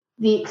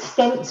the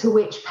extent to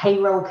which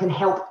payroll can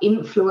help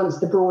influence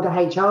the broader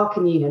HR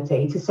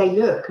community to say,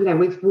 look,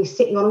 we're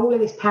sitting on all of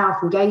this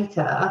powerful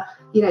data.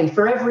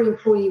 For every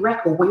employee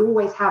record, we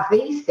always have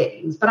these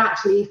things. But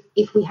actually,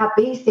 if we have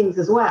these things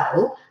as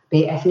well,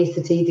 be it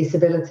ethnicity,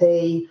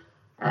 disability,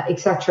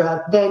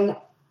 etc., then,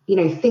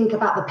 think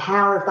about the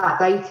power of that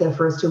data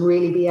for us to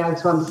really be able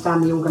to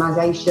understand the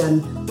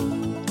organisation.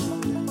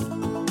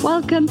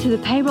 Welcome to the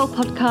Payroll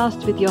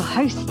Podcast with your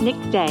host, Nick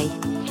Day.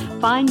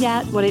 Find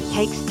out what it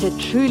takes to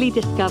truly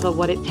discover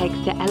what it takes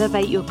to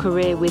elevate your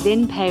career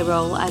within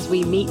payroll as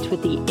we meet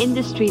with the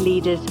industry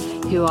leaders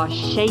who are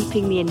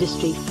shaping the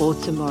industry for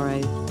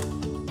tomorrow.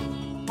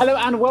 Hello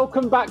and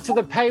welcome back to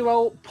the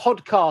Payroll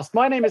Podcast.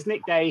 My name is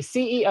Nick Day,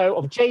 CEO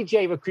of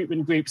JJ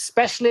Recruitment Group,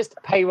 specialist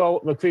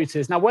payroll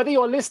recruiters. Now, whether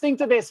you're listening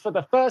to this for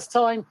the first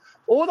time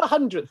or the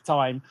 100th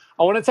time,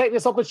 I want to take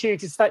this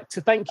opportunity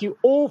to thank you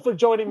all for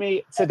joining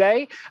me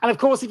today. And of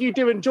course, if you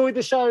do enjoy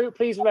the show,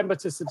 please remember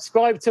to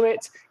subscribe to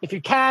it. If you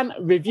can,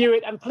 review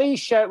it, and please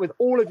share it with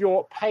all of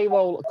your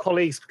payroll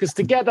colleagues, because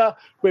together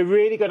we're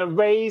really going to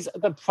raise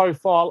the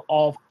profile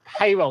of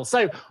payroll.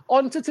 So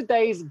on to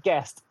today's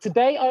guest.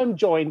 Today I am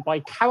joined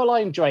by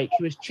Caroline Drake,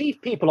 who is Chief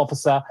People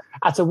Officer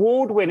at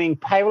award-winning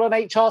payroll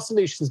and HR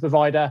solutions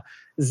provider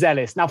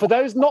Zellis. Now, for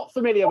those not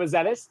familiar with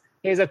Zellis,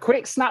 here's a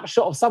quick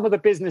snapshot of some of the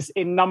business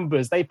in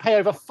numbers. They pay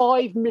over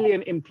 5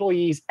 million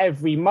employees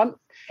every month.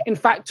 In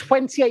fact,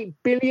 £28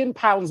 billion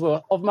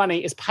worth of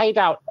money is paid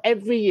out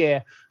every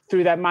year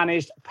through their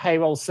managed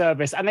payroll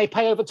service, and they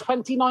pay over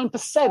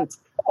 29%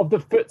 of the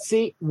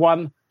FTSE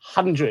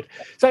 100.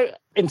 So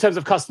in terms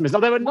of customers, now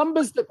there are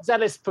numbers that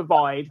Zellis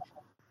provide,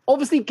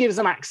 obviously gives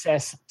them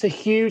access to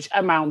huge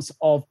amounts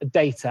of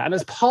data. And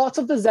as part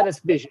of the Zellis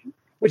vision,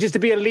 which is to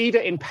be a leader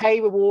in pay,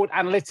 reward,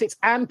 analytics,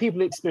 and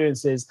people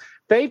experiences,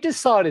 they've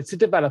decided to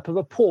develop a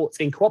report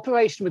in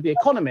cooperation with The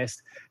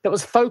Economist that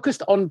was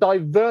focused on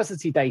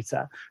diversity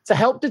data to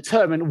help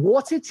determine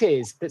what it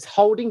is that's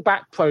holding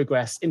back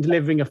progress in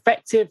delivering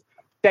effective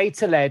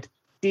data-led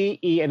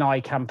DE&I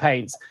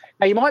campaigns.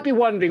 Now, you might be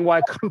wondering why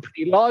a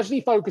company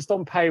largely focused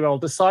on payroll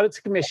decided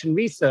to commission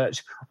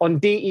research on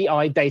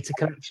DEI data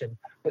collection.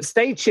 But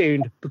stay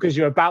tuned, because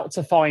you're about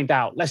to find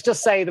out. Let's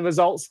just say the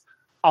results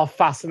are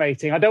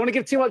fascinating. I don't want to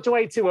give too much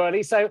away too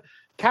early. So,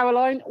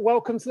 Caroline,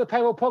 welcome to the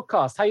Payroll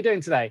Podcast. How are you doing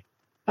today?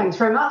 Thanks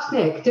very much,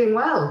 Nick. Doing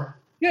well.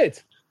 Good.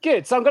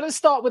 So I'm going to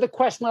start with a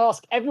question I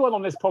ask everyone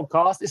on this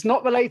podcast. It's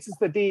not related to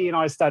the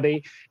DE&I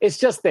study. It's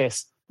just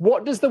this.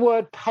 What does the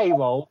word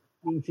payroll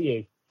mean to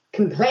you?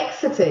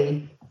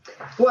 Complexity.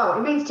 Well,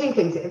 it means two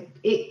things.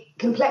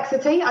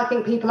 Complexity, I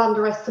think people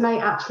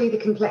underestimate actually the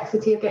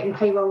complexity of getting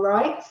payroll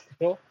right.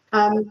 Sure.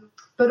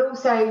 But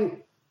also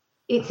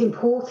its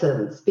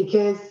importance,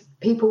 because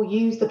people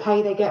use the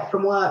pay they get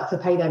from work to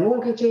pay their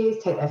mortgages,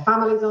 take their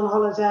families on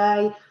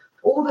holiday,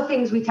 all the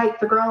things we take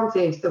for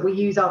granted that we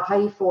use our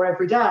pay for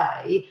every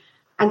day.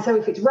 And so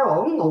if it's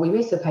wrong or we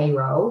miss a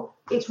payroll,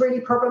 it's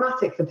really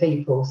problematic for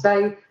people.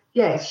 So,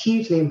 yeah, it's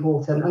hugely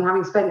important. And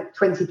having spent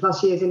 20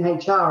 plus years in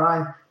HR,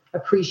 I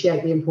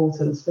appreciate the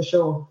importance for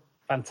sure.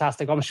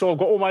 Fantastic. I'm sure I've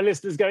got all my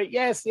listeners going,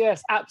 yes,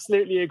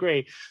 absolutely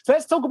agree. So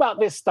let's talk about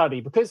this study,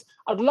 because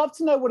I'd love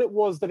to know what it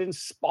was that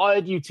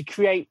inspired you to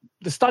create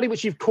the study,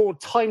 which you've called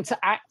Time to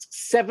Act,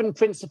 7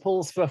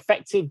 Principles for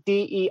Effective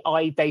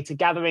DEI Data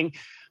Gathering.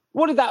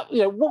 What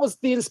was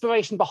the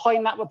inspiration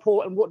behind that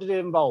report, and what did it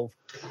involve?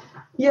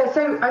 Yeah,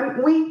 so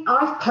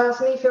I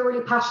personally feel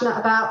really passionate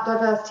about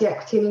diversity,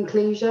 equity and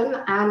inclusion,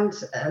 and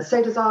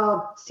so does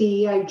our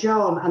CEO,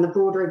 John, and the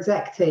broader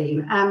exec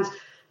team. And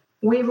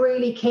we're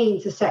really keen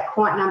to set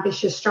quite an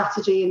ambitious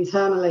strategy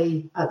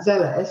internally at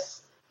Zellis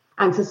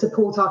and to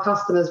support our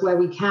customers where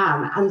we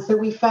can. And so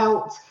we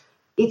felt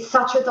it's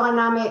such a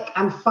dynamic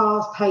and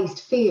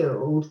fast-paced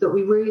field that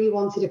we really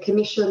wanted to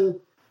commission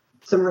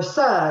some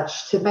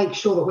research to make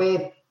sure that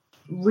we've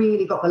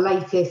really got the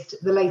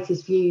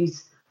latest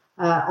views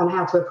on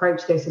how to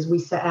approach this as we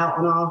set out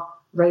on our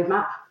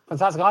roadmap.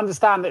 Fantastic. I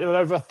understand that there were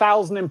over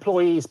 1,000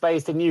 employees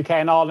based in UK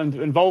and Ireland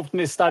involved in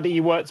this study.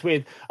 You worked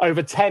with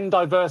over 10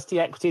 diversity,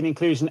 equity and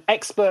inclusion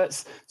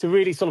experts to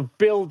really sort of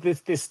build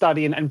this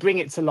study and bring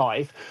it to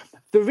life.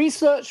 The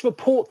research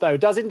report, though,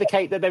 does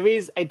indicate that there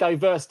is a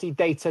diversity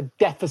data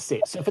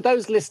deficit. So for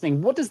those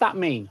listening, what does that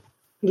mean?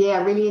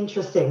 Yeah, really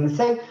interesting.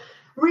 So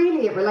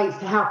really it relates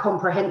to how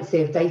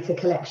comprehensive data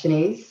collection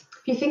is.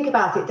 If you think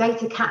about it,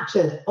 data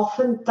captured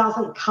often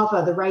doesn't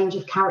cover the range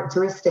of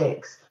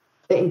characteristics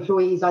that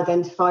employees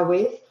identify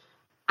with.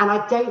 And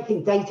I don't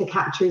think data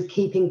capture is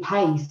keeping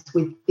pace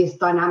with this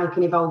dynamic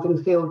and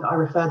evolving field that I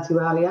referred to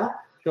earlier.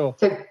 Sure.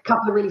 So a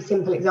couple of really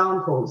simple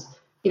examples.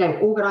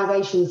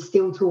 Organisations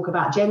still talk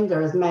about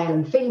gender as male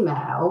and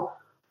female.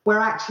 We're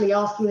actually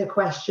asking the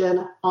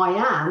question, I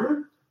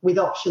am, with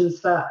options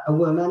for a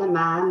woman, a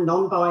man,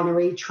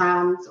 non-binary,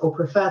 trans, or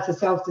prefer to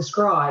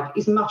self-describe,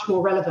 is much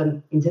more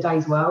relevant in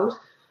today's world.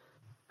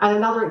 And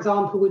another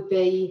example would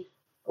be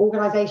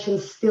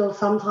organisations still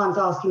sometimes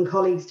asking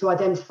colleagues to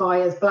identify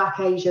as Black,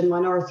 Asian,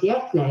 minority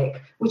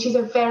ethnic, which is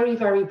a very,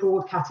 very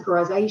broad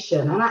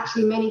categorisation. And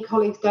actually many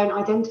colleagues don't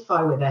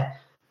identify with it.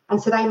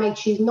 and so they may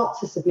choose not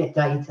to submit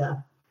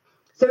data.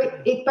 So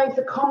it's both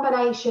a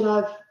combination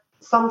of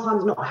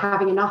sometimes not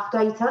having enough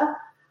data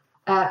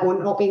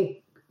or not being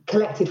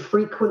collected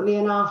frequently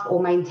enough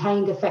or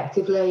maintained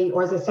effectively,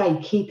 or as I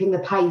say, keeping the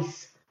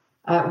pace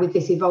with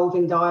this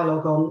evolving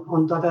dialogue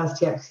on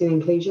diversity, equity and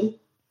inclusion.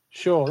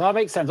 Sure, that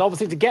makes sense.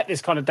 Obviously, to get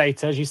this kind of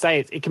data, as you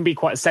say, it can be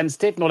quite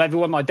sensitive. Not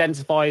everyone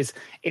identifies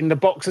in the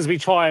boxes we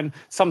try and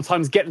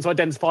sometimes get them to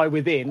identify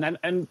within.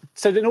 And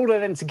so in order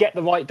then to get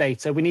the right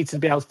data, we need to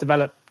be able to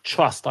develop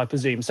trust, I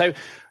presume. So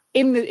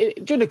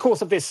during the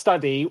course of this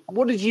study,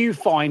 what did you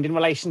find in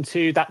relation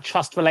to that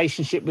trust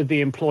relationship with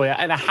the employer,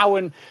 and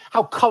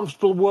how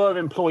comfortable were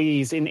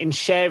employees in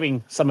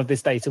sharing some of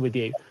this data with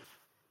you?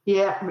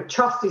 Yeah,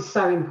 trust is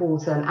so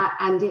important,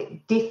 and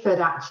it differed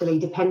actually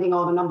depending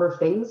on a number of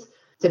things.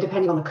 So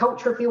depending on the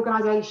culture of the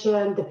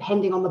organisation,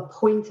 depending on the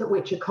point at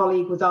which a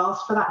colleague was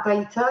asked for that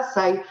data.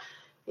 So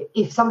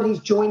if somebody's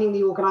joining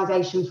the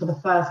organisation for the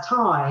first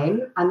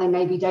time and they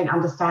maybe don't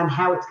understand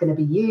how it's going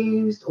to be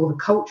used or the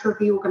culture of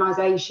the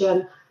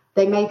organisation,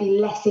 they may be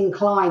less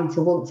inclined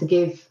to want to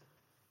give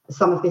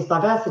some of this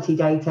diversity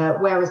data,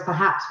 whereas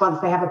perhaps once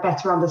they have a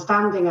better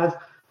understanding of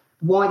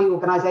why the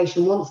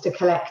organisation wants to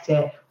collect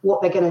it,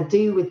 what they're going to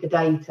do with the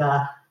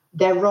data,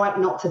 they're right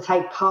not to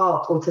take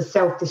part or to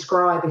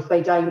self-describe if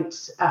they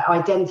don't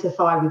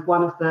identify with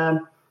one of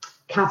the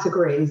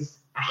categories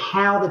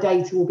how the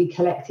data will be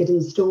collected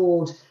and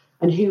stored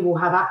and who will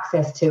have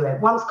access to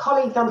it. Once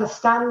colleagues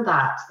understand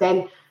that,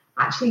 then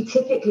actually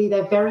typically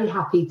they're very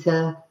happy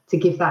to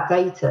give that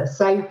data.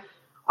 So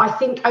I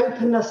think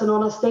openness and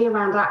honesty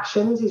around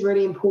actions is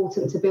really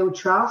important to build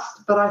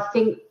trust, but I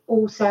think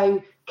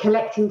also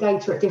collecting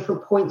data at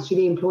different points through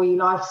the employee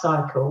life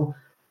cycle,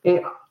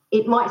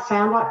 it might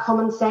sound like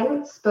common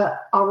sense,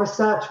 but our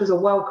research was a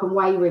welcome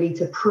way really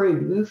to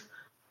prove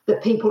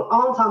that people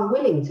aren't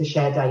unwilling to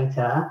share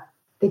data.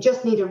 They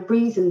just need a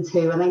reason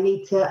to, and they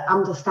need to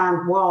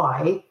understand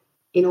why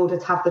in order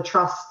to have the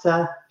trust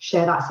to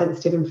share that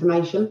sensitive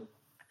information.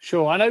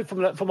 Sure. I know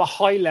from a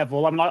high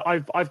level, I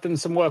mean, I've done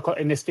some work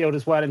in this field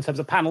as well in terms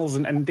of panels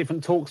and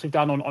different talks we've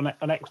done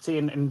on equity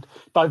and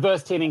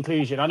diversity and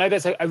inclusion. I know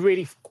there's a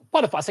really,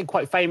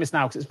 quite famous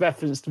now because it's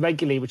referenced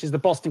regularly, which is the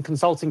Boston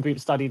Consulting Group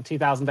study in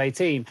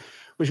 2018,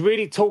 which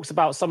really talks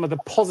about some of the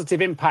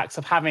positive impacts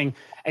of having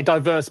a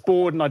diverse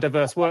board and a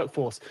diverse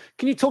workforce.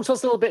 Can you talk to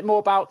us a little bit more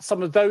about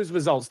some of those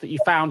results that you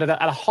found at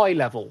a high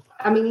level?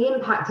 I mean, the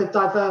impact of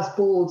diverse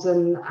boards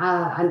and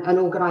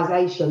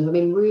organisations, I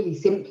mean, really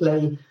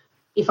simply,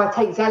 if I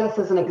take Zealous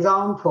as an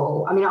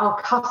example, I mean,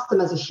 our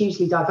customers are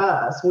hugely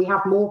diverse. We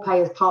have more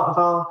pay as part of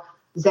our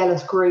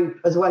Zealous group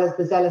as well as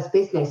the Zealous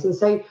business. And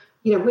so,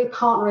 we're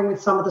partnering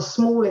with some of the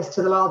smallest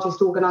to the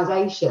largest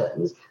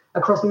organisations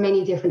across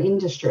many different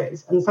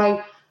industries. And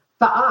so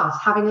for us,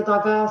 having a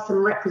diverse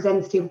and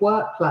representative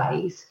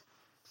workplace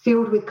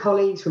filled with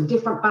colleagues from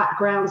different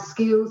backgrounds,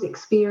 skills,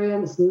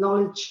 experience,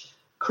 knowledge,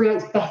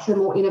 creates better,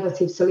 more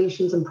innovative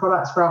solutions and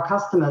products for our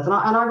customers. And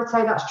I would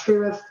say that's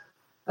true of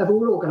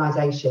all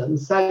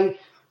organisations. So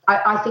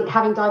I think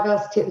having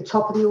diversity at the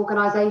top of the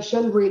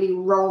organisation really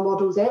role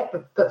models it.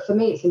 But for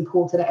me, it's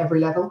important at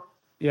every level.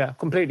 Yeah,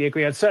 completely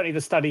agree. And certainly the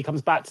study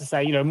comes back to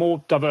say,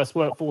 more diverse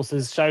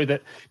workforces show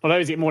that not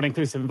only is it more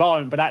inclusive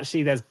environment, but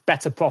actually there's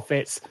better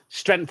profits,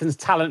 strengthens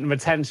talent and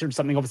retention, which is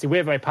something obviously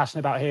we're very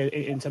passionate about here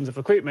in terms of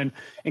recruitment,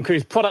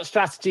 includes product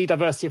strategy,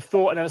 diversity of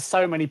thought, and there are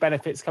so many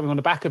benefits coming on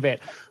the back of it.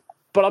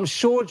 But I'm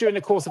sure during the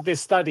course of this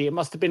study, it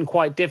must have been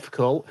quite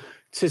difficult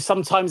to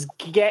sometimes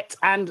get,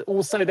 and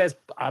also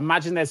I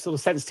imagine there's sort of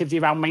sensitivity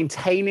around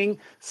maintaining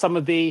some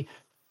of the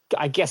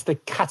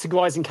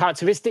categorizing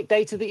characteristic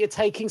data that you're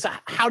taking. So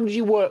how did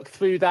you work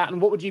through that? And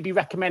what would you be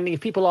recommending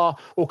if people are,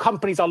 or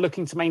companies are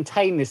looking to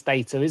maintain this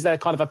data? Is there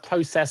kind of a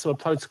process or a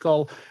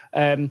protocol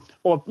that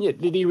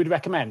you would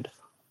recommend?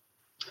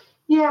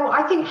 Yeah, well,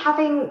 I think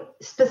having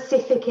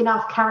specific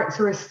enough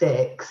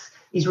characteristics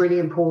is really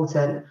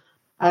important.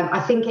 I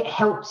think it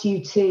helps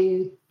you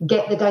to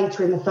get the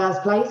data in the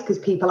first place because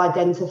people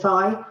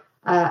identify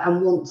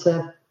and want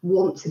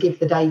to give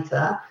the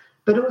data.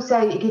 But also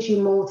it gives you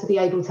more to be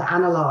able to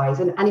analyse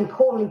and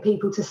importantly,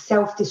 people to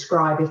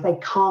self-describe if they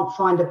can't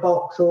find a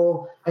box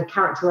or a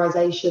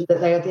characterisation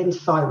that they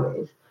identify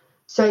with.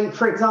 So,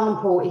 for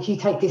example, if you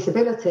take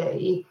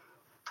disability,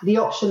 the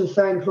option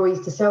for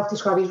employees to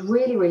self-describe is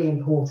really, really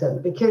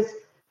important because,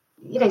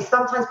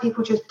 sometimes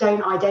people just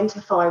don't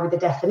identify with the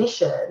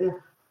definition,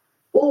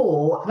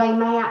 or they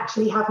may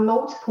actually have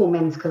multiple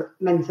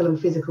mental and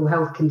physical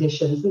health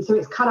conditions. And so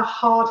it's kind of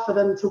hard for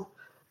them to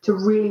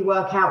really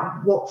work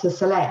out what to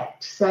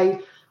select. So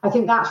I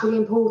think that's really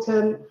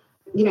important.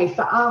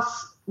 For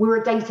us, we're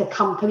a data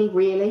company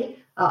really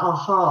at our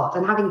heart,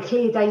 and having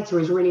clear data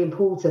is really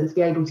important to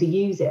be able to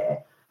use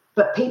it.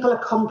 But people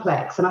are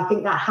complex, and I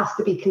think that has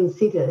to be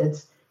considered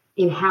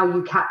in how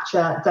you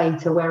capture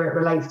data where it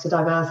relates to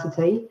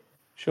diversity.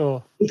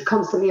 Sure. It's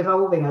constantly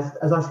evolving,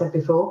 as I said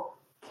before.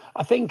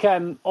 I think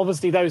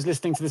obviously those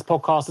listening to this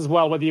podcast as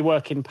well, whether you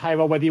work in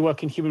payroll, whether you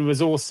work in human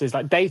resources,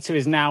 like data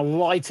is now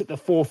right at the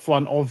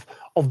forefront of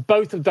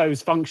both of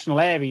those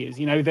functional areas.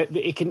 You know, that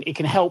it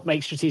can help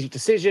make strategic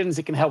decisions.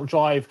 It can help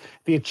drive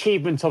the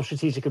achievement of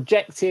strategic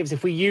objectives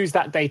if we use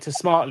that data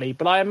smartly.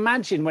 But I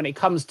imagine when it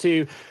comes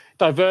to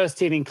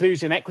diversity and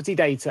inclusion and equity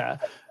data,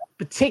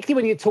 particularly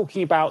when you're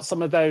talking about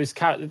some of those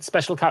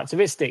special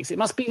characteristics, it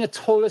must be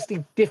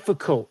notoriously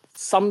difficult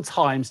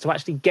sometimes to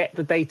actually get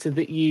the data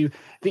that you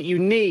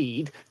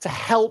need to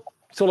help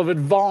sort of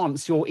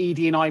advance your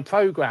ED&I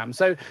program.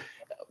 So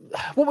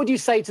what would you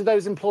say to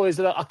those employers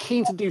that are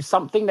keen to do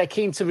something? They're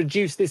keen to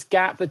reduce this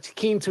gap, they're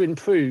keen to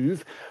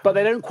improve, but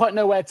they don't quite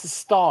know where to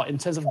start in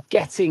terms of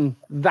getting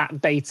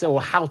that data,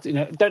 or how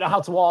to, don't know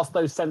how to ask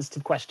those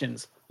sensitive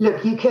questions?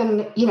 Look, you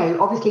can,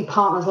 obviously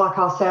partners like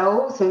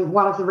ourselves, and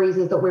one of the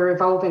reasons that we're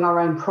evolving our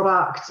own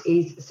product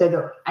is so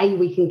that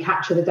we can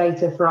capture the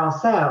data for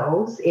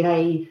ourselves in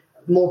a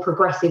more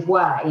progressive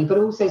way, but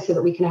also so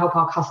that we can help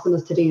our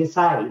customers to do the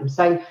same.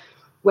 So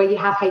where you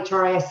have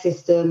HRIS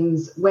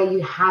systems, where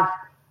you have,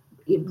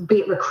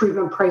 be it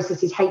recruitment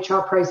processes, HR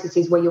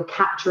processes, where you're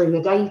capturing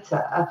the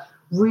data,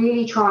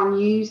 really try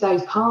and use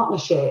those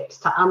partnerships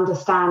to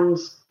understand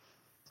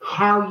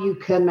how you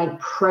can make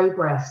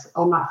progress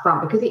on that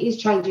front, because it is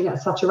changing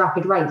at such a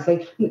rapid rate. So,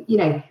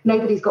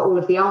 nobody's got all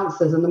of the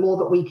answers, and the more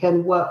that we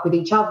can work with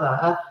each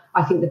other,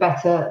 I think the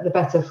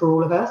better for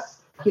all of us.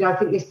 I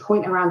think this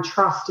point around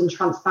trust and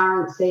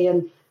transparency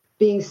and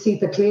being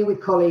super clear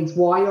with colleagues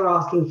why you're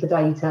asking for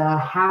data,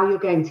 how you're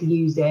going to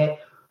use it,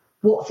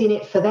 what's in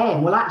it for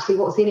them. Well, actually,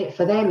 what's in it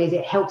for them is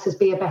it helps us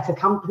be a better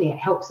company. It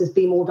helps us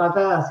be more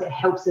diverse. It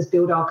helps us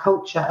build our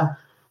culture.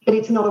 But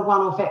it's not a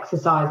one-off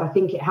exercise. I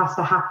think it has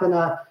to happen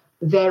at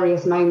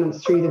various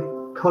moments through the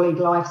colleague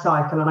life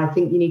cycle. And I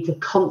think you need to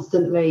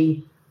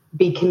constantly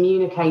be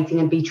communicating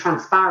and be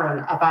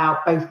transparent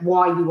about both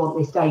why you want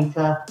this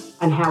data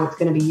and how it's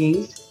going to be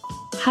used.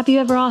 Have you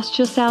ever asked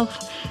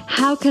yourself,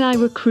 how can I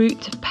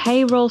recruit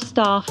payroll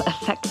staff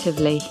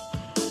effectively?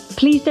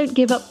 Please don't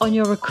give up on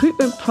your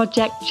recruitment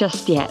project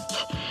just yet.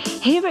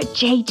 Here at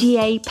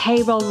JGA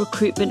Payroll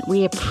Recruitment,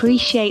 we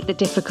appreciate the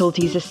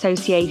difficulties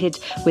associated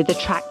with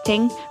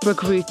attracting,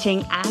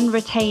 recruiting and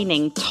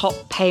retaining top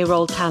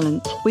payroll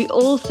talent. We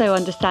also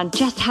understand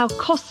just how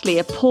costly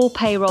a poor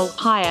payroll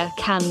hire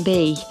can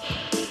be.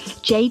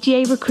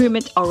 JGA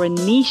Recruitment are a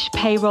niche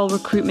payroll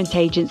recruitment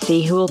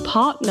agency who will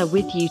partner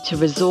with you to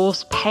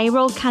resource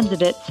payroll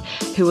candidates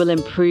who will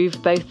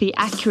improve both the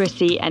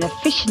accuracy and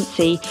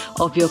efficiency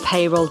of your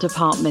payroll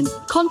department.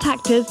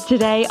 Contact us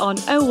today on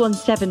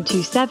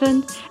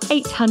 01727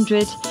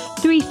 800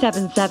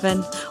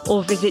 377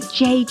 or visit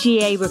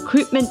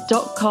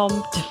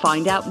jgarecruitment.com to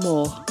find out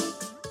more.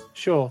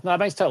 Sure, that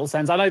makes total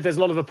sense. I know there's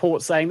a lot of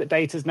reports saying that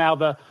data is now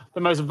the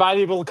most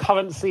valuable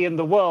currency in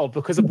the world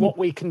because of what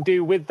we can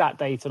do with that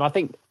data. And I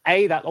think,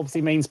 A, that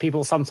obviously means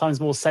people are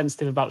sometimes more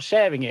sensitive about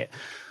sharing it.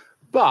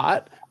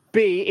 But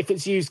B, if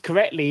it's used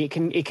correctly,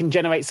 it can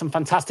generate some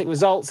fantastic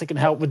results. It can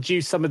help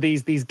reduce some of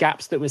these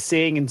gaps that we're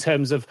seeing in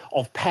terms of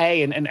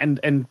pay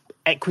and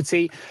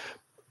equity.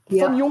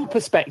 Yeah. From your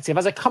perspective,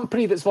 as a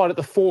company that's right at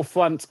the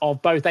forefront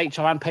of both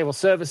HR and payroll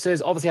services,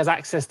 obviously has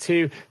access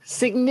to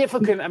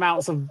significant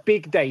amounts of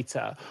big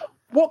data,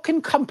 what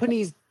can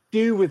companies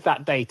do with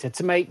that data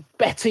to make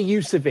better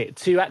use of it,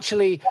 to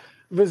actually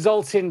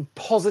result in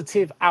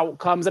positive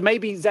outcomes? And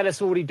maybe Zealous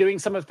are already doing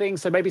some of the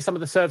things, so maybe some of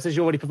the services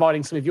you're already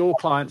providing some of your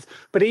clients.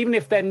 But even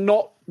if they're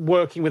not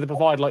working with a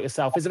provider like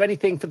yourself, is there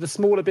anything for the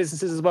smaller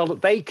businesses as well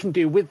that they can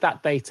do with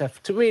that data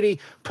to really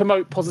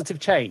promote positive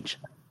change?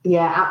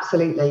 Yeah,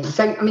 absolutely.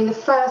 So,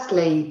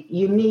 firstly,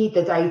 you need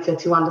the data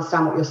to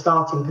understand what your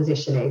starting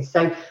position is.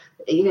 So,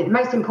 the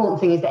most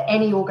important thing is that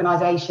any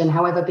organisation,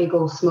 however big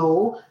or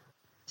small,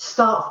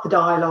 starts the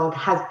dialogue,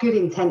 has good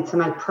intent to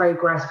make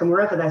progress from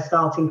wherever their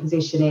starting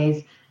position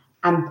is,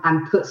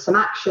 and puts some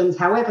actions,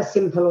 however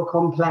simple or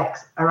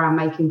complex, around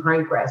making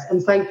progress. And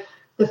so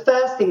the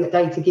first thing that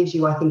data gives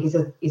you, I think, is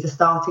a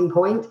starting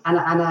point and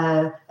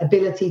an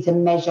ability to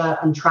measure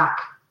and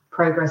track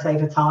progress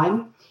over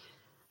time.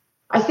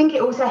 I think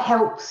it also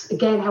helps,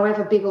 again,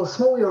 however big or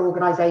small your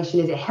organisation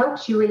is, it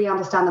helps you really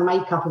understand the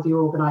makeup of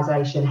your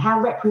organisation. How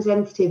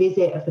representative is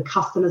it of the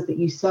customers that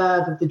you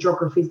serve, of the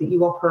geographies that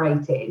you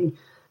operate in?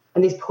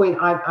 And this point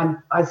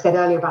I said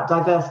earlier about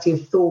diversity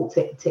of thought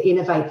to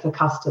innovate for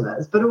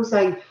customers, but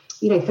also,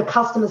 for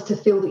customers to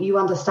feel that you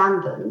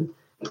understand them.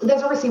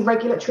 There's obviously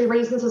regulatory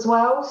reasons as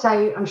well. So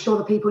I'm sure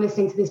the people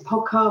listening to this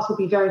podcast will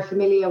be very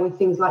familiar with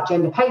things like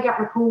gender pay gap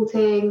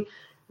reporting,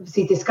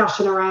 obviously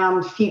discussion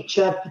around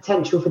future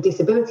potential for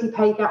disability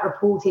pay gap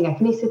reporting,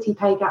 ethnicity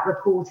pay gap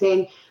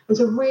reporting. And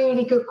so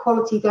really good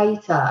quality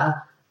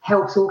data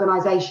helps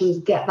organisations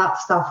get that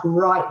stuff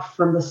right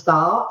from the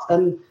start.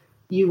 And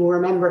you will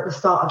remember at the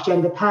start of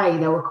gender pay,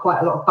 there were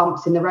quite a lot of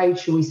bumps in the road,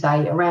 shall we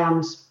say,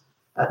 around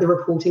the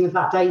reporting of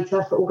that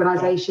data for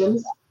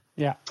organisations.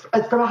 Yeah.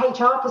 But from a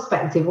HR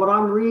perspective, what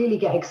I'm really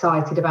get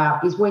excited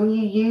about is when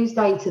you use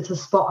data to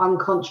spot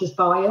unconscious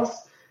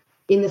bias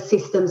in the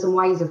systems and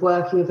ways of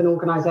working of an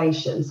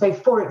organisation. So,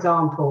 for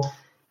example,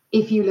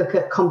 if you look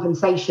at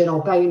compensation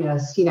or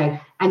bonus,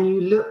 and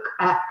you look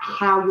at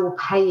how you're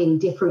paying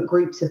different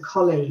groups of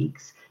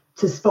colleagues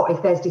to spot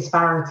if there's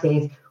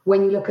disparities,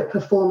 when you look at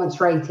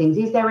performance ratings,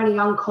 is there any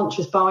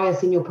unconscious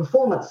bias in your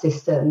performance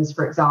systems,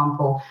 for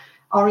example?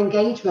 Our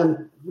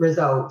engagement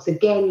results,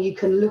 again, you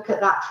can look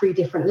at that through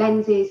different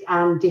lenses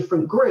and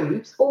different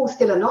groups, all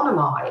still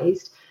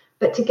anonymised,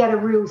 but to get a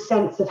real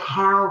sense of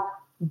how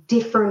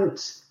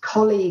different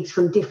colleagues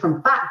from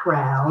different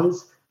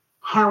backgrounds,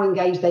 how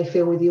engaged they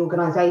feel with the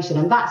organisation.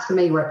 And that's, for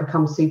me, where it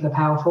becomes super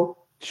powerful.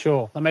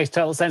 Sure, that makes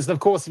total sense. And of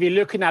course, if you're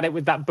looking at it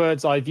with that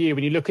bird's eye view,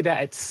 when you look at it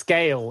at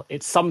scale,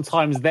 it's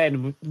sometimes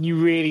then you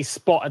really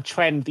spot a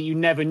trend that you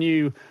never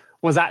knew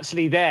was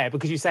actually there,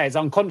 because you say it's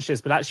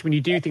unconscious, but actually when you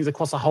do things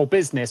across a whole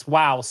business,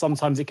 wow,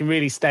 sometimes it can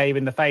really stay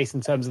in the face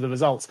in terms of the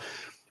results.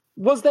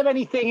 Was there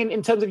anything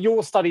in terms of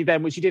your study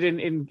then, which you did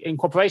in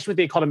cooperation with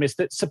The Economist,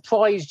 that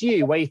surprised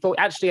you, where you thought,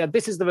 actually,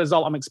 this is the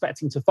result I'm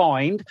expecting to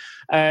find,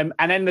 and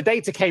then the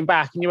data came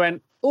back and you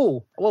went,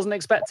 oh, I wasn't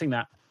expecting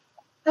that?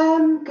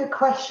 Good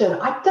question.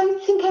 I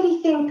don't think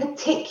anything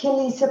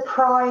particularly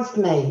surprised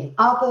me,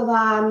 other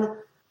than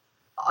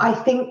I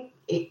think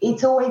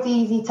it's always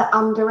easy to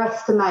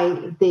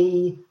underestimate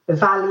the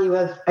value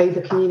of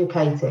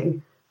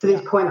over-communicating. To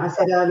this point I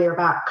said earlier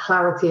about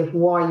clarity of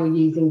why you're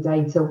using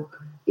data,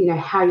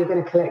 how you're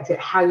going to collect it,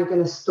 how you're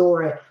going to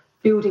store it,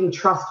 building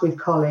trust with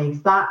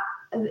colleagues. That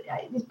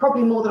is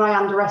probably more that I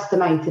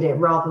underestimated it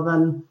rather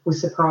than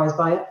was surprised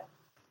by it.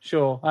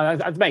 Sure,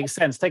 that makes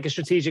sense. Take a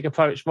strategic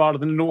approach rather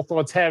than an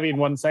authoritarian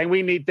one saying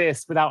we need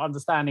this without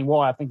understanding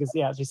why. I think,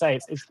 as you say,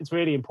 it's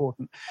really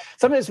important.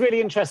 Something that's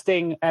really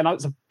interesting, and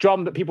it's a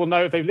drum that people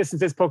know if they've listened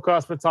to this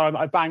podcast for a time,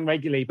 I bang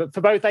regularly, but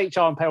for both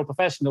HR and payroll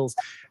professionals,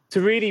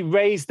 to really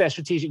raise their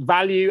strategic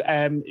value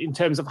in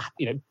terms of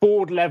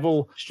board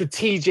level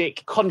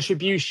strategic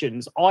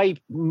contributions. I'm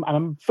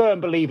a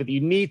firm believer that you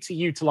need to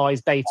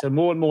utilise data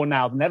more and more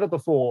now than ever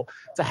before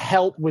to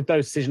help with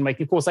those decision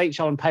making. Of course,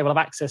 HR and payroll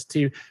have access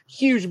to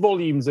huge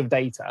volumes of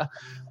data.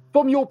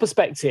 From your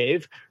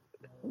perspective,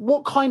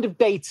 what kind of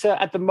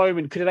data at the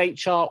moment could an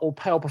HR or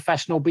payroll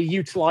professional be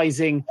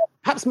utilising,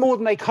 perhaps more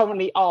than they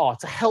currently are,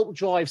 to help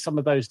drive some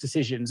of those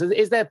decisions?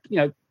 Is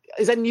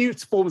there new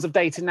forms of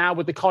data now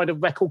with the kind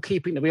of record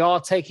keeping that we are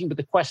taking, with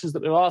the questions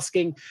that we're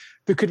asking,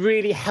 that could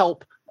really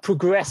help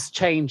progress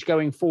change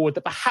going forward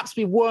that perhaps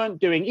we weren't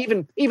doing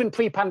even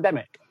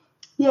pre-pandemic?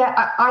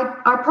 Yeah,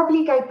 I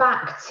probably go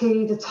back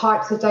to the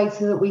types of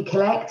data that we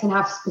collect and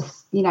have,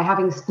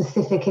 having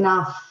specific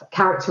enough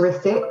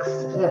characteristics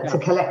to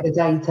collect the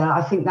data.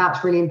 I think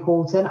that's really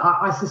important.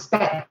 I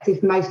suspect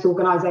if most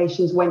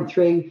organisations went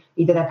through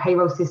either their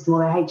payroll system or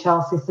their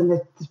HR system,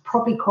 there's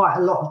probably quite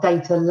a lot of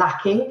data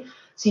lacking.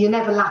 So you're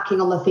never lacking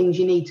on the things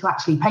you need to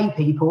actually pay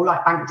people,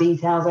 like bank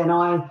details,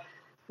 NI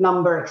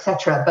number,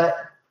 etc.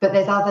 But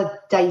there's other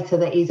data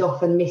that is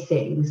often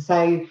missing.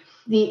 So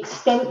the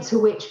extent to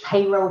which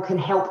payroll can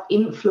help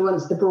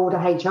influence the broader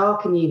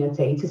HR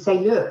community to say,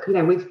 look,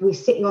 we're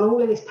sitting on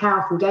all of this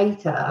powerful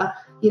data,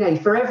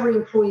 for every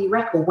employee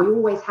record, we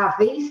always have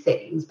these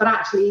things. But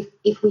actually,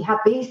 if we have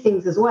these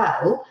things as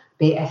well,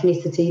 be it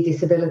ethnicity,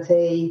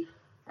 disability,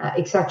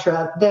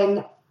 etc.,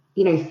 then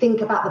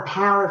think about the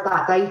power of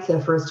that data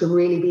for us to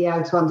really be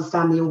able to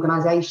understand the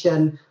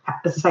organisation,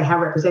 as I say, how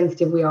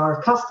representative we are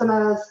of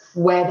customers,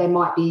 where we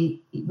might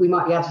be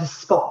able to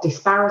spot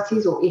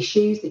disparities or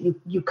issues that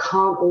you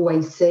can't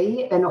always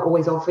see. They're not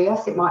always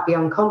obvious. It might be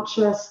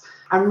unconscious.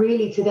 And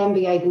really to then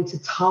be able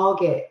to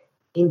target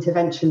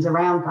interventions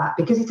around that,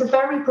 because it's a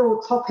very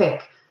broad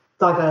topic,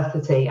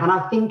 diversity. And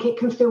I think it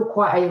can feel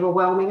quite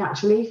overwhelming,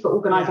 actually, for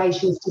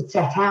organisations to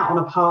set out on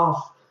a path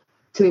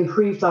to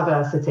improve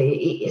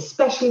diversity,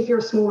 especially if you're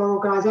a smaller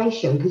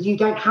organisation, because you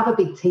don't have a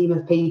big team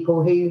of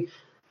people who,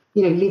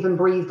 live and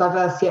breathe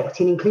diversity,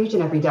 equity and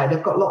inclusion every day.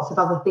 They've got lots of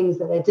other things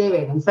that they're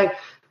doing. And so,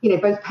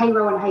 both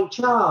payroll and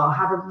HR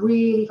have a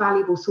really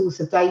valuable source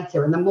of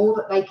data. And the more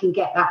that they can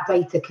get that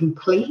data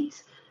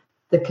complete,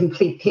 the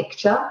complete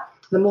picture,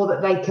 the more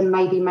that they can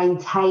maybe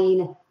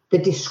maintain the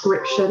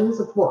descriptions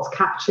of what's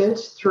captured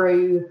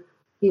through,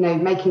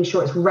 making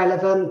sure it's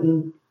relevant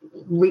and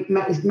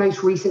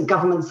most recent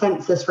government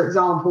census, for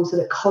example, so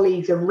that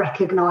colleagues are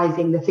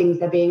recognising the things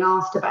they're being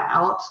asked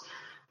about.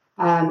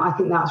 I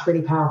think that's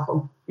really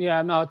powerful.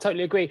 Yeah, no, I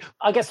totally agree.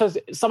 I guess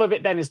some of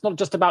it then, it's not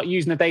just about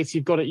using the data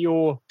you've got at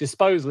your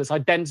disposal. It's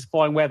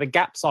identifying where the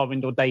gaps are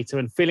in your data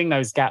and filling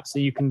those gaps so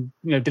you can,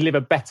 deliver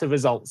better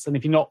results. And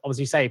if you're not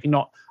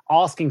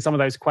asking some of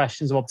those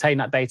questions or obtain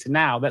that data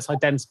now, let's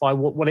identify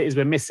what it is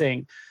we're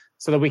missing,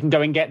 so that we can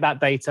go and get that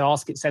data,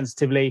 ask it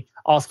sensitively,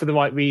 ask for the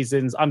right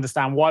reasons,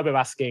 understand why we're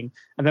asking,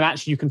 and then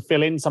actually you can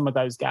fill in some of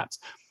those gaps.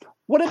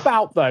 What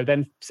about, though,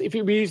 then, if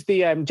we use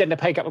the gender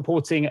pay gap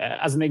reporting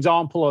as an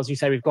example, or as you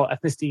say, we've got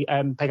ethnicity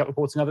pay gap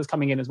reporting, others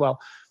coming in as well.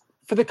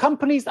 for the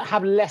companies that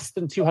have less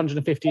than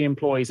 250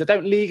 employees, that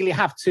don't legally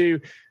have to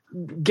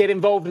get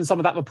involved in some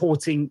of that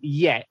reporting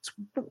yet,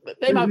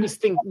 they might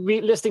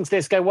be listening to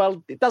this, go,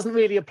 well, it doesn't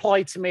really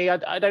apply to me.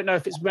 I don't know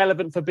if it's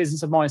relevant for a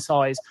business of my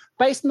size.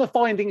 Based on the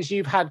findings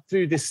you've had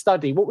through this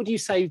study, what would you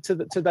say to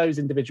those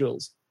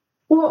individuals?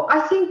 Well, I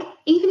think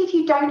even if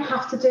you don't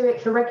have to do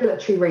it for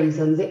regulatory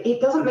reasons,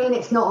 it doesn't mean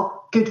it's not a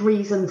good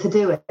reason to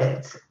do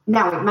it.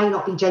 Now, it may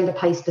not be gender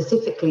pay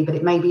specifically, but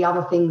it may be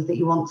other things that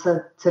you want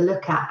to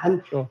look at.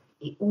 And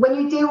when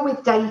you deal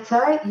with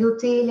data, you're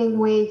dealing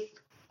with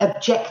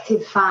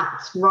objective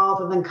facts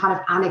rather than kind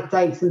of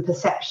anecdotes and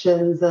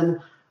perceptions and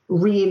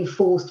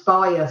reinforced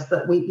bias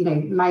that we,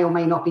 may or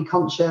may not be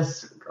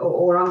conscious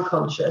or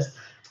unconscious.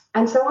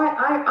 And so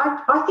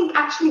I think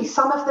actually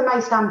some of the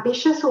most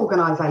ambitious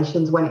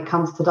organisations when it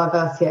comes to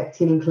diversity,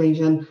 equity and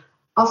inclusion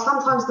are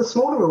sometimes the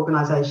smaller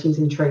organisations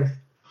in truth.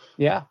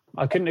 Yeah,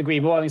 I couldn't agree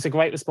more. I think it's a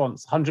great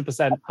response.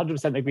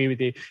 100% agree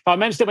with you. I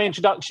mentioned in my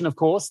introduction, of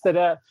course,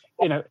 that,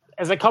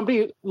 as a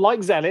company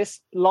like Zelis,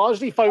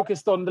 largely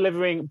focused on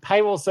delivering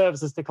payroll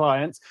services to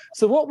clients.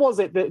 So what was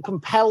it that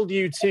compelled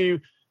you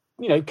to,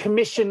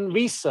 commission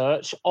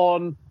research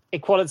on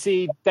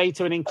equality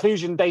data and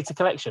inclusion data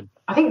collection?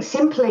 I think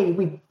simply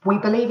we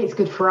believe it's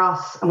good for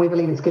us and we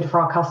believe it's good for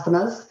our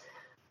customers.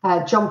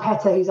 John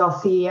Petter, who's our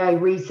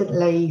CEO,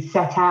 recently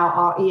set out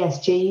our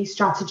ESG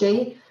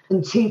strategy,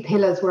 and two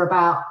pillars were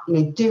about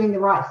doing the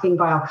right thing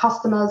by our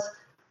customers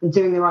and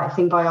doing the right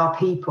thing by our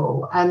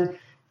people. And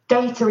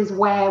data is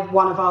where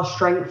one of our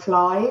strengths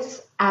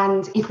lies.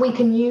 And if we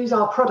can use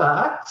our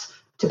product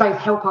to both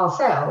help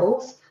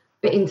ourselves,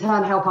 but in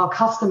turn help our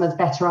customers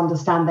better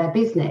understand their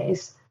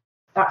business,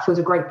 that feels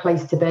a great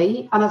place to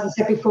be. And as I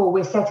said before,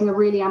 we're setting a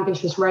really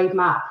ambitious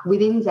roadmap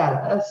within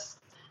Zelis.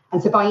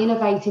 And so by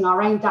innovating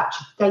our own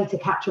data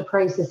capture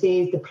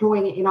processes,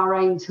 deploying it in our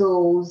own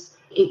tools,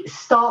 it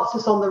starts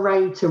us on the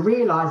road to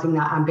realising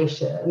that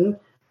ambition.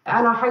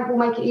 And I hope will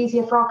make it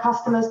easier for our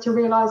customers to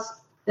realise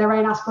their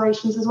own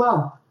aspirations as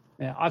well.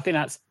 Yeah, I think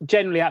that's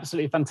generally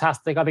absolutely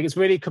fantastic. I think it's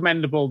really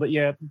commendable that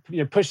you're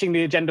pushing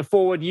the agenda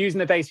forward, using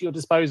the data at your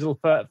disposal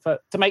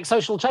to make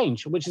social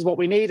change, which is what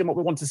we need and what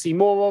we want to see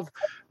more of.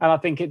 And I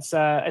think it's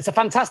a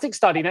fantastic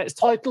study. Now, it's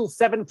titled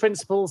 7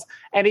 Principles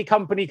Any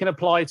Company Can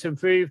Apply to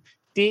Improve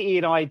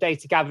DE&I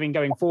Data Gathering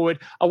Going Forward.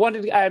 I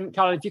wondered,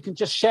 Caroline, if you can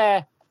just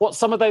share what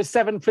some of those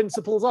 7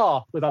 principles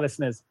are with our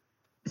listeners.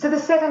 So the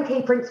 7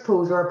 key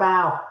principles are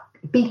about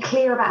be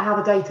clear about how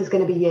the data is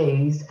going to be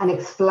used and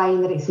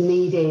explain that it's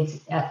needed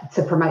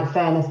to promote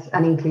fairness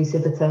and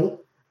inclusivity.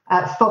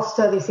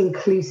 Foster this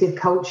inclusive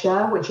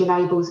culture, which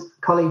enables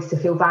colleagues to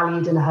feel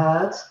valued and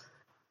heard.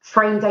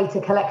 Frame data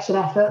collection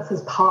efforts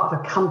as part of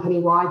a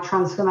company-wide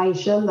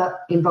transformation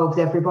that involves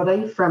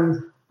everybody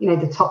from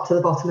the top to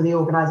the bottom of the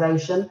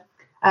organisation.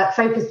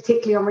 Focus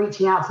particularly on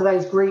reaching out to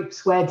those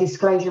groups where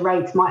disclosure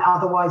rates might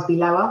otherwise be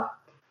lower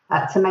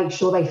to make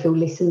sure they feel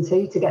listened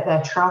to get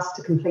their trust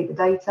to complete the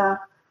data.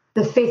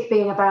 The 5th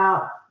being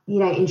about,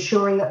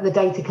 ensuring that the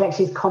data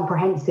collection is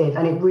comprehensive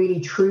and it really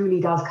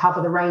truly does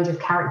cover the range of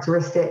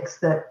characteristics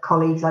that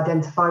colleagues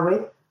identify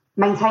with.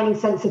 Maintaining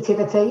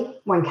sensitivity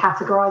when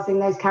categorising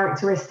those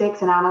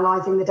characteristics and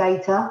analysing the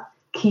data.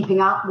 Keeping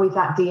up with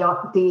that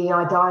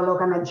DEI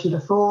dialogue I mentioned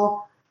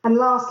before. And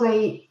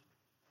lastly,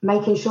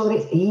 making sure that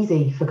it's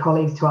easy for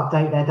colleagues to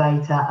update their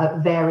data at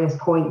various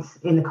points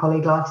in the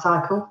colleague life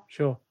cycle.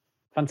 Sure.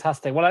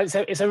 Fantastic. Well,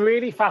 it's a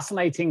really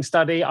fascinating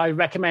study. I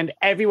recommend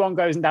everyone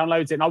goes and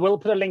downloads it. And I will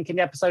put a link in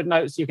the episode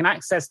notes so you can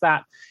access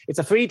that. It's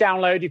a free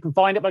download. You can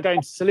find it by going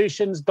to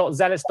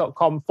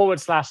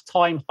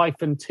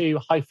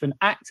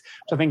solutions.zelis.com/time-2-act,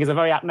 which I think is a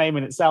very apt name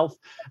in itself.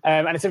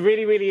 And it's a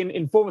really, really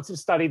informative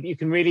study that you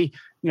can really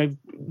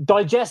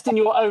digest in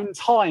your own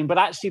time. But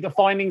actually, the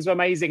findings are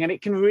amazing. And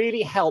it can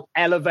really help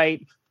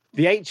elevate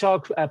the HR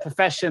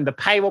profession, the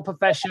payroll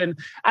profession,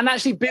 and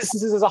actually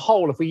businesses as a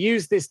whole. If we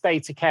use this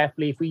data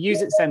carefully, if we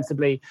use it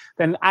sensibly,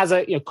 then as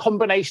a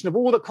combination of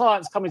all the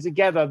clients coming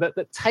together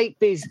that take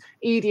these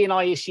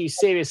ED&I issues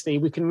seriously,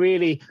 we can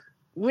really,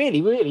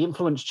 really, really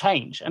influence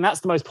change. And that's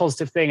the most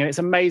positive thing. And it's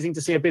amazing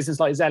to see a business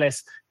like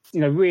Zelis,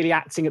 really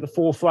acting at the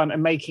forefront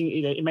and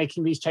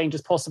making these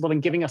changes possible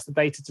and giving us the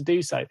data to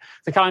do so.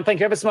 So, Caroline, thank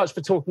you ever so much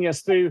for talking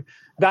us through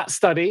that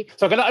study.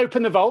 So I'm going to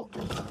open the vault.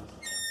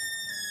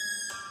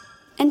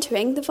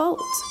 Entering the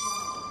vault.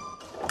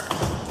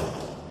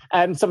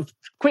 Some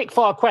quick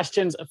fire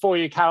questions for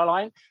you,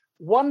 Caroline.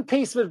 One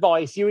piece of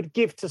advice you would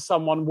give to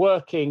someone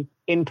working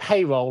in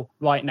payroll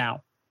right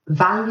now?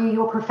 Value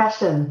your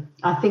profession.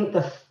 I think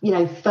the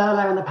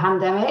furlough and the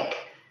pandemic,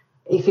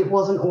 if it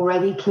wasn't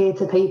already clear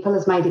to people,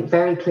 has made it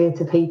very clear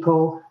to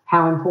people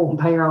how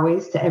important payroll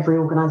is to every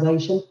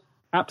organisation.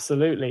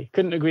 Absolutely.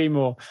 Couldn't agree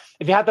more.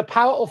 If you had the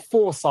power of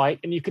foresight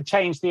and you could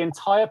change the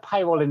entire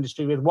payroll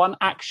industry with one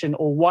action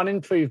or one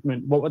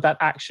improvement, what would that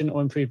action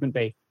or improvement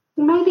be?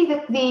 Maybe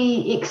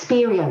the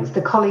experience,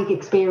 the colleague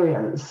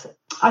experience.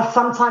 I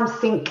sometimes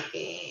think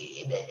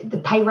the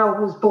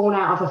payroll was born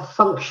out of a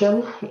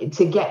function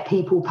to get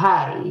people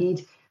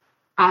paid,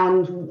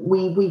 and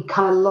we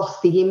kind of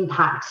lost the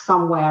impact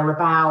somewhere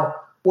about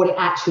what it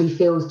actually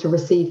feels to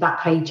receive that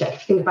paycheck.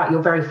 If you think about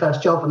your very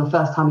first job and the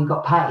first time you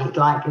got paid,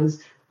 like, it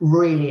was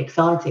really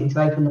exciting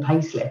to open the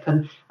payslip.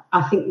 And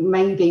I think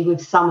maybe we've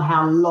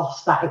somehow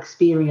lost that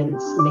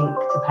experience linked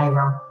to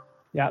payroll.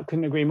 Yeah,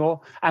 couldn't agree more.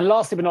 And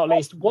lastly but not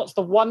least, what's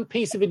the one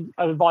piece of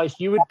advice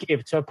you would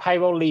give to a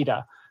payroll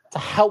leader to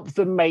help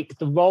them make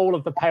the role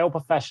of the payroll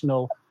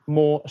professional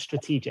more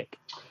strategic?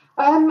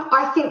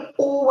 I think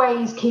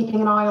always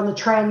keeping an eye on the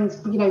trends,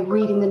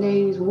 reading the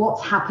news,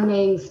 what's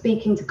happening,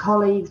 speaking to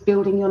colleagues,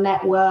 building your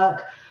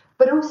network,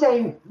 but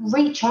also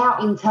reach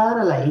out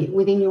internally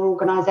within your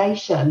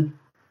organisation,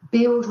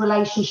 build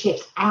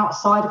relationships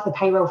outside of the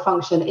payroll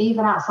function,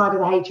 even outside of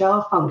the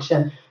HR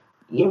function.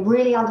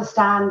 Really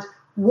understand,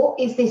 what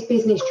is this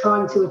business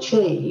trying to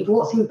achieve?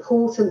 What's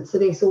important to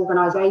this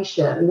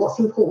organisation? What's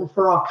important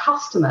for our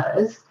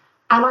customers?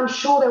 And I'm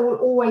sure there will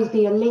always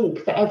be a link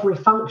for every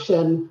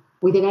function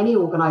within any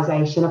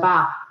organisation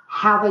about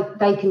how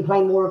they can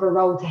play more of a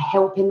role to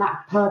help in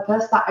that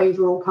purpose, that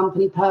overall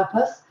company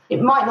purpose.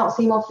 It might not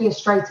seem obvious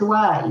straight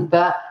away,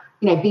 but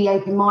be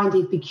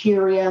open-minded, be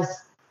curious,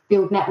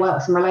 build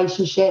networks and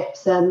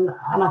relationships, and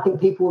I think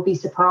people will be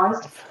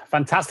surprised.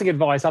 Fantastic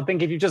advice. I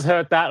think if you just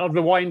heard that, I'd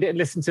rewind it and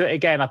listen to it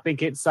again. I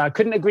think it's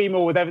couldn't agree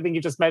more with everything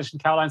you just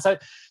mentioned, Caroline. So,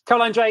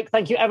 Caroline Drake,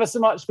 thank you ever so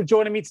much for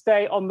joining me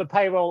today on the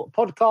Payroll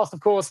podcast. Of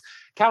course,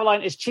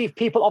 Caroline is Chief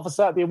People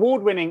Officer at the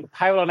award-winning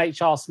payroll and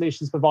HR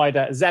solutions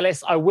provider,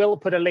 Zellis. I will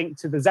put a link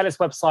to the Zellis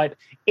website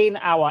in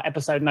our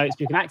episode notes.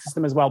 You can access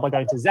them as well by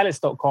going to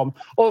zellis.com.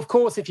 Or, of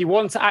course, if you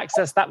want to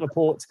access that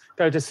report,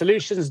 go to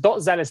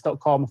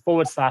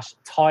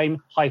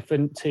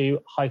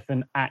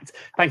solutions.zellis.com/time-to-act.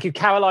 Thank you,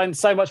 Caroline,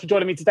 so much for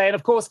joining me today. And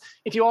of course,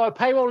 if you are a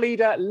payroll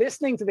leader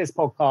listening to this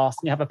podcast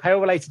and you have a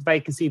payroll-related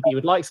vacancy that you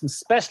would like some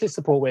specialist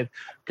support with,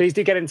 please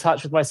do get in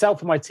touch with myself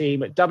and my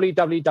team at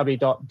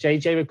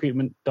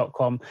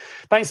www.jjrecruitment.com.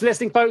 Thanks for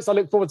listening, folks. I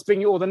look forward to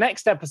bringing you all the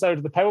next episode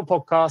of the Payroll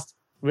Podcast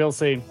real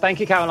soon. Thank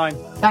you, Caroline.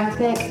 Thanks,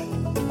 Nick.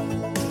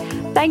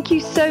 Thank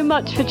you so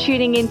much for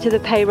tuning into the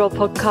Payroll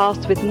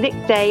Podcast with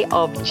Nick Day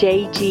of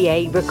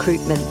JGA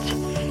Recruitment.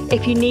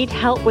 If you need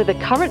help with a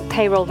current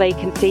payroll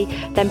vacancy,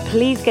 then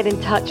please get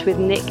in touch with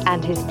Nick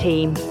and his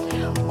team.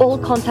 All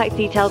contact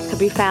details can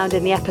be found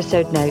in the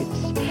episode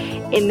notes.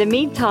 In the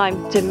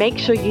meantime, to make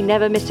sure you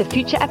never miss a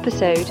future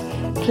episode,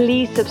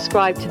 please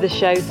subscribe to the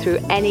show through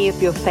any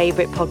of your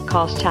favourite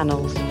podcast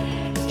channels.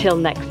 Till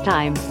next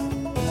time.